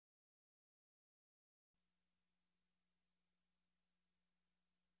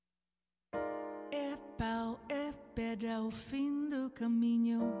ed ao fim do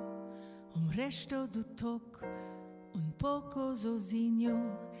caminho, resto do toque, pouco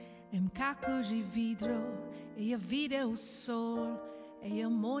sozinho, em cacos de vidro, e a vida é o sol, e a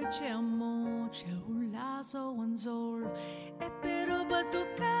noite é o laço anzol, é peroba do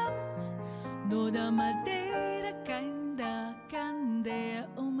cam, no da madeira, ainda candeia,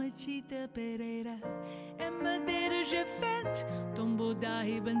 uma chita pereira, é madeira já feita, tombo da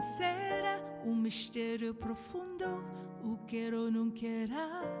ribanceira, mistério profundo, o quero não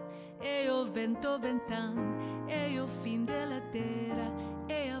queira, é o vento ventando, é o fim da ladeira,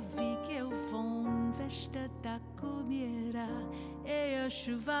 é a vi que eu vou vesta da comiera, é a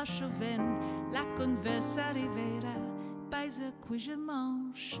chuva chovendo, la conversa rivera, paisa cuja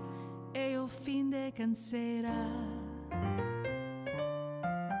mãos, é o fim da canseira.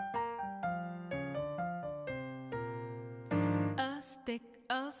 A stick,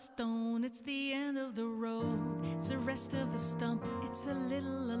 a stone, it's the end of the road, it's the rest of the stump, it's a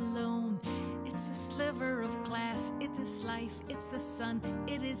little alone, it's a sliver of glass, it is life, it's the sun,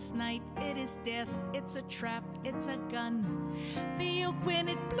 it is night, it is death, it's a trap, it's a gun. The oak when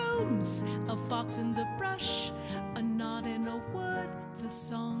it blooms, a fox in the brush, a knot in a wood, the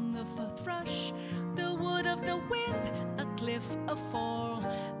song of a thrush, the wood of the wind, a cliff, a fall,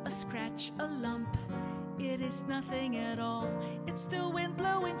 a scratch, a lump. It is nothing at all, it's the wind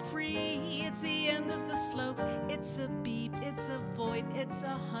blowing free, it's the end of the slope, it's a beat, it's a void, it's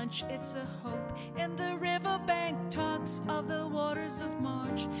a hunch, it's a hope, and the riverbank talks of the waters of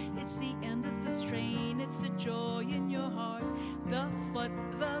March, it's the end of the strain, it's the joy in your heart, the foot,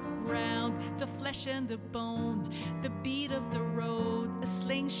 the ground, the flesh and the bone, the beat of the road, a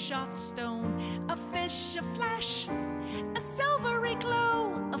slingshot stone, a fish, a flash, a silvery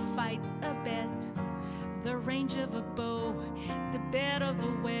glow, a fight, a bet, the range of a bow, the bed of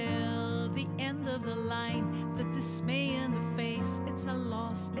the well, the end of the line, the dismay in the face, it's a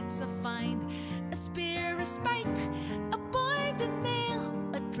loss, it's a find, a spear, a spike, a point, a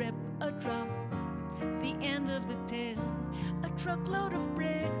nail, a drip, a drop, the end of the tale, a truckload of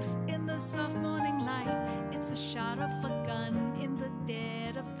bricks in the soft morning light, it's the shot of a gun in the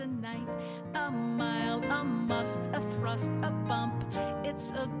dead of the night, a mile, a must, a thrust, a bump,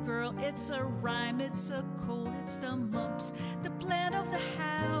 it's a girl, it's a rhyme, it's a cold, it's the mumps, the plan of the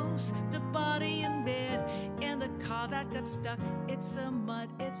house, the body in bed, and the car that got stuck, it's the mud,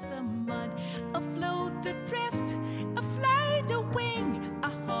 a float, a drift, a flight, a wing, a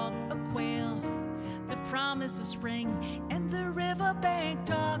hawk, a quail, the promise of spring, and the riverbank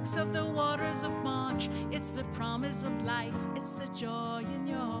talks of the waters of March, it's the promise of life, it's the joy in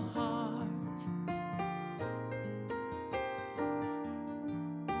your heart.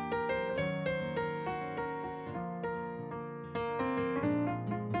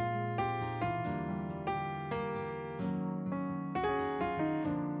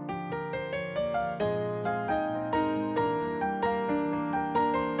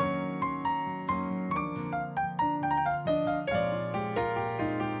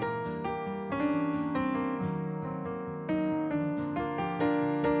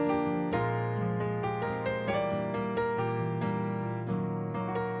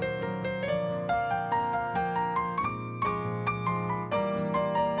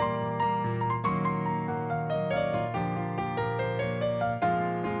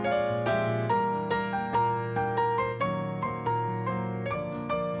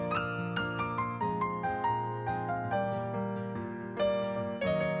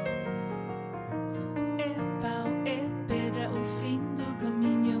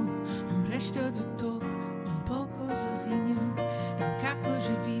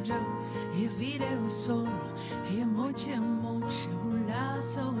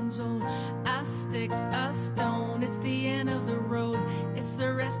 A stick, a stone, it's the end of the road, it's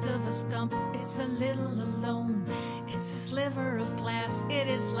the rest of a stump, it's a little alone, it's a sliver of glass, it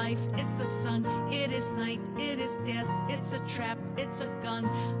is life, it's the sun, it is night, it is death, it's a trap, it's a gun,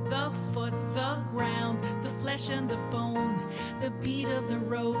 the foot, the ground, the flesh and the bone, the beat of the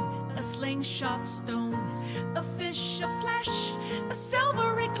road, a slingshot stone, a fish, a flash, a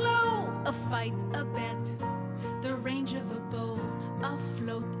silvery glow, a fight, a bet, the range of a bow, a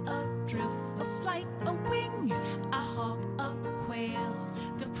float, a drift, a flight, a wing, a hawk, a quail,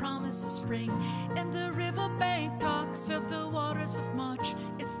 the promise of spring, and the riverbank talks of the waters of March,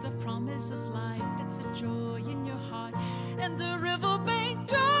 it's the promise of life, it's the joy in your heart, and the riverbank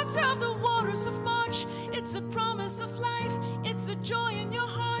talks of the waters of March, it's the promise of life, it's the joy in your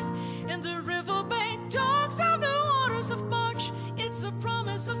heart, and the riverbank talks of the waters of March, it's the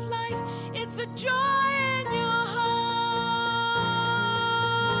promise of life, it's the joy